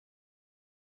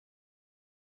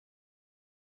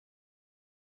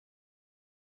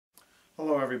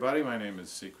Hello everybody, my name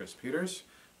is C. Chris Peters.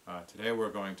 Today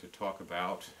we're going to talk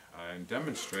about and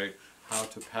demonstrate how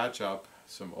to patch up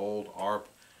some old ARP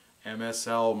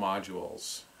MSL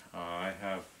modules. I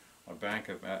have a bank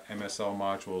of MSL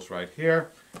modules right here,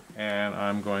 and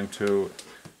I'm going to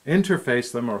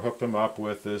interface them or hook them up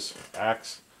with this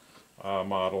AXE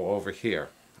model over here.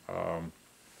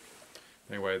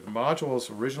 Anyway, the modules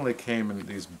originally came in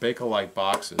these Bakelite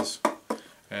boxes,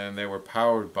 and they were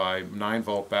powered by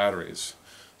 9-volt batteries.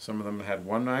 Some of them had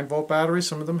one 9-volt battery,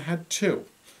 some of them had two.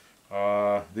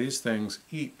 These things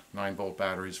eat 9-volt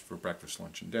batteries for breakfast,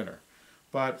 lunch, and dinner.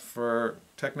 But for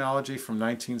technology from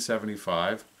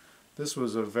 1975, this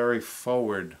was a very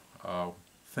forward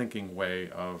thinking way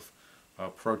of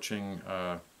approaching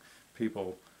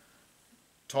people,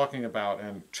 talking about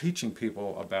and teaching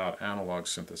people about analog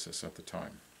synthesis at the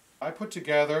time. I put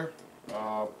together,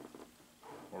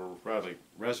 or rather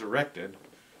resurrected,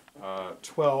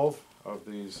 12 of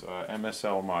these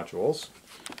MSL modules.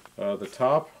 The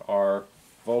top are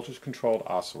voltage controlled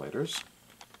oscillators,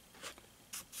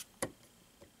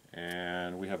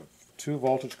 and we have 2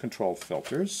 voltage controlled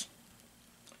filters,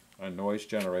 a noise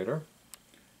generator,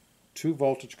 2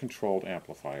 voltage controlled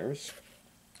amplifiers,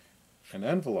 an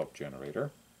envelope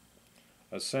generator,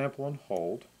 a sample and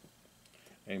hold,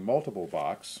 a multiple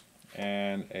box,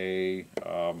 and a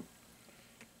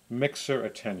mixer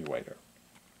attenuator.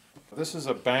 This is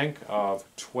a bank of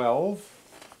 12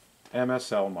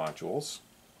 MSL modules.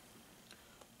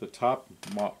 The top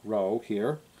row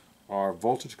here are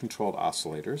voltage controlled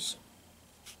oscillators,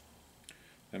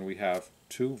 and we have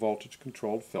 2 voltage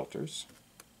controlled filters,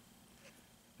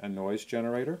 a noise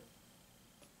generator,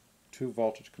 2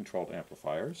 voltage controlled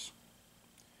amplifiers,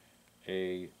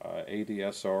 a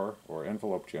ADSR or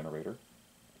envelope generator,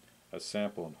 a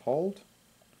sample and hold,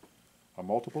 a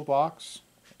multiple box,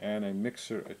 and a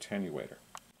mixer attenuator.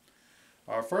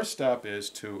 Our first step is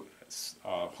to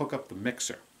hook up the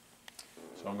mixer.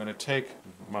 So I'm going to take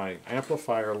my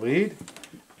amplifier lead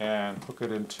and hook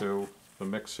it into the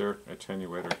mixer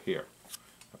attenuator here.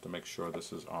 I have to make sure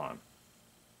this is on.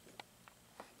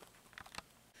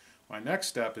 My next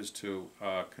step is to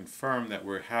confirm that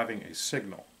we're having a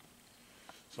signal.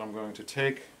 So I'm going to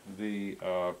take the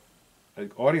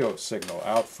audio signal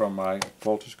out from my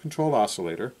voltage control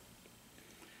oscillator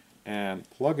and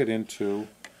plug it into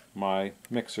my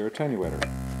mixer attenuator.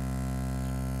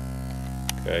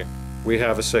 Okay, we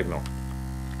have a signal.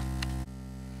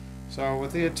 So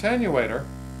with the attenuator,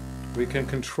 we can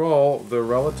control the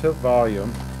relative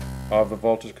volume of the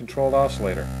voltage controlled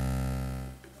oscillator.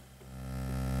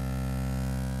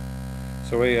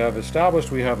 So we have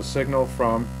established we have a signal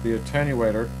from the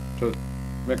attenuator to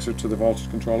mixer to the voltage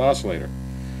controlled oscillator.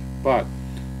 But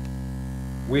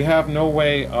we have no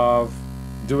way of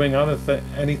doing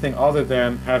anything other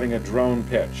than having a drone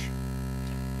pitch.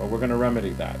 But we're going to remedy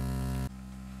that.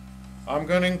 I'm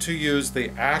going to use the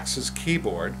AXE's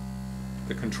keyboard,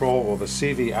 the control, or the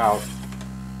CV out.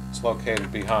 It's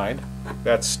located behind.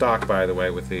 That's stock, by the way,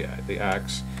 with the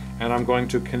AXE. And I'm going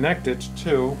to connect it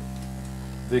to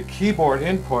the keyboard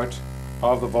input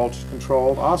of the voltage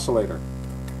controlled oscillator.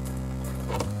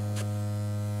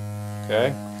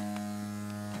 Okay.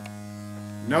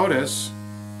 Notice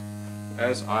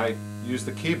as I use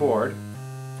the keyboard,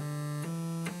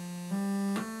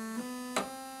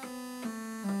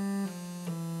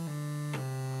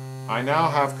 I now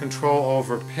have control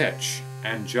over pitch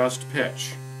and just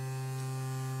pitch.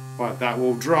 But that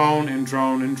will drone and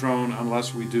drone and drone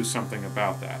unless we do something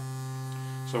about that.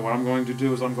 So what I'm going to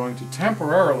do is I'm going to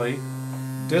temporarily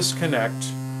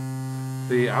disconnect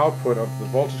the output of the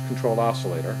voltage controlled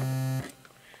oscillator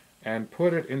and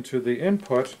put it into the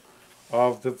input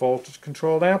of the voltage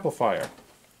controlled amplifier.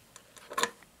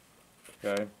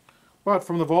 Okay. But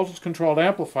from the voltage controlled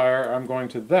amplifier, I'm going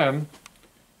to then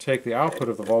take the output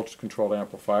of the voltage controlled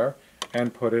amplifier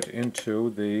and put it into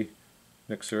the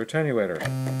mixer attenuator.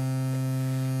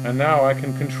 And now I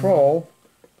can control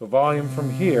the volume from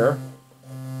here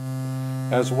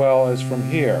as well as from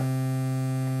here.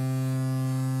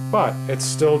 But it's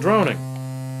still droning.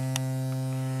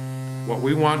 What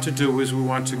we want to do is we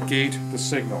want to gate the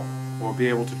signal, or be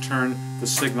able to turn the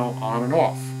signal on and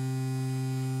off.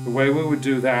 The way we would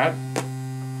do that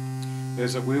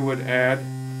is that we would add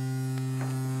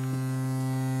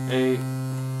a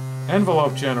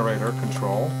envelope generator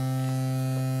control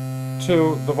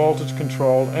to the voltage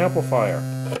controlled amplifier.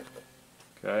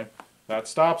 Okay, that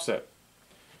stops it.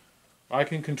 I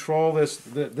can control this.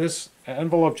 This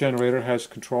envelope generator has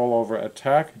control over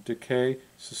attack, decay,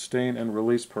 sustain, and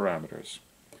release parameters,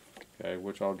 okay,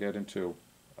 which I'll get into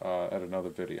at another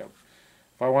video.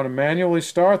 If If I want to manually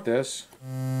start this,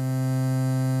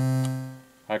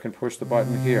 I can push the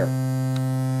button here.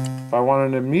 If I want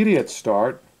an immediate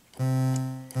start,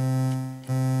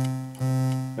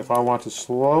 if I want to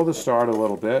slow the start a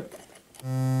little bit,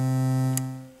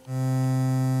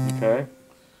 okay,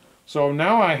 so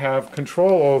now I have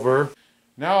control over,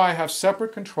 now I have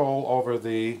separate control over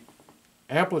the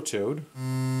amplitude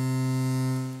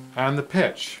and the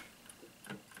pitch.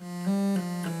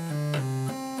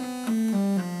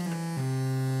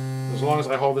 As long as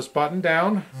I hold this button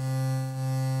down,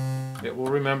 it will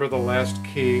remember the last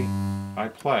key I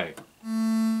play.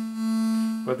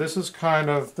 But this is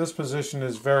this position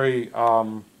is very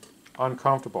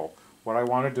uncomfortable. What I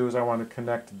want to do is I want to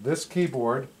connect this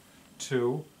keyboard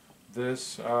to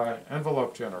this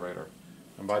envelope generator.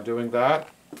 And by doing that,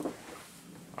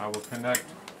 I will connect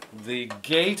the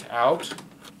gate out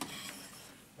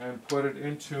and put it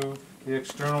into the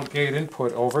external gate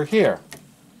input over here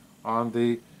on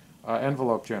the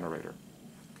envelope generator.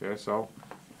 Okay, so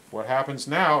what happens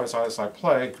now is as I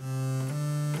play,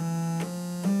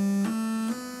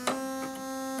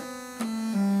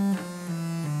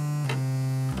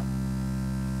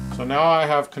 so now I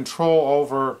have control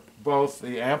over both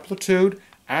the amplitude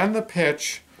and the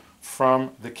pitch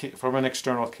from an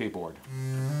external keyboard.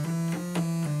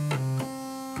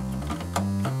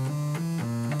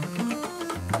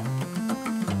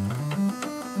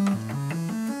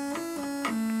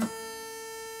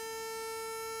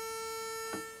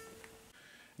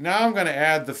 Now I'm going to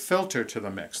add the filter to the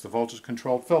mix, the voltage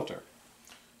controlled filter.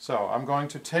 So I'm going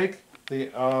to take the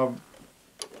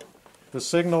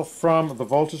signal from the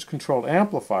voltage controlled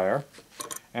amplifier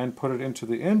and put it into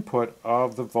the input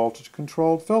of the voltage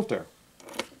controlled filter.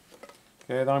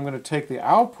 Okay, then I'm going to take the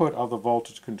output of the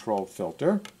voltage controlled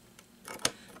filter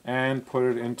and put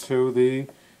it into the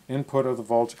input of the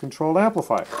voltage controlled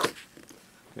amplifier.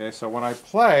 Okay, so when I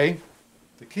play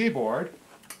the keyboard,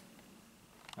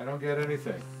 I don't get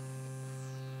anything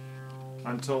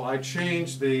until I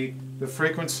change the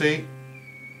frequency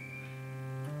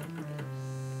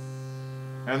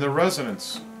and the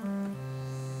resonance.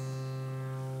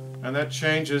 And that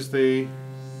changes the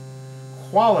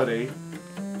quality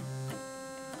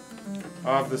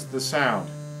of the sound.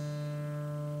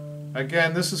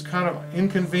 Again, this is kind of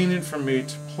inconvenient for me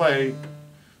to play,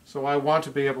 so I want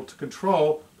to be able to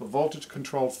control the voltage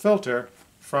controlled filter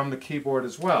from the keyboard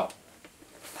as well.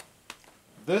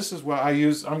 This is what I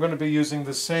use. I'm going to be using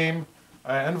the same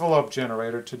envelope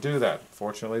generator to do that.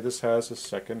 Fortunately, this has a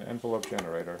second envelope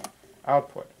generator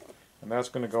output, and that's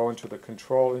going to go into the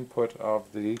control input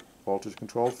of the voltage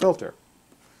controlled filter.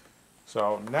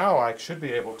 So now I should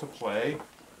be able to play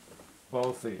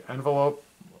both the envelope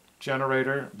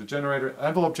generator.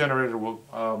 Envelope generator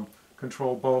will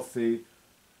control both the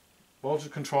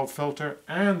voltage controlled filter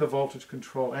and the voltage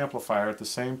control amplifier at the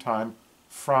same time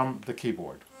from the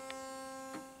keyboard.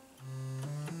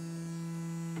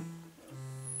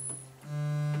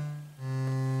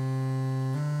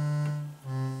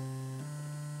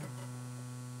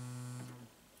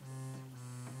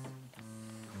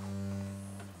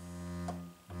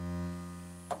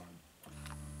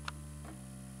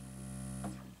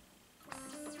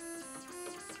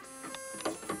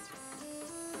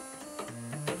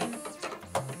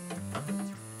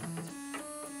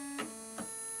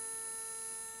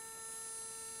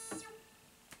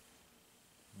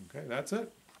 Okay, that's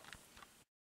it.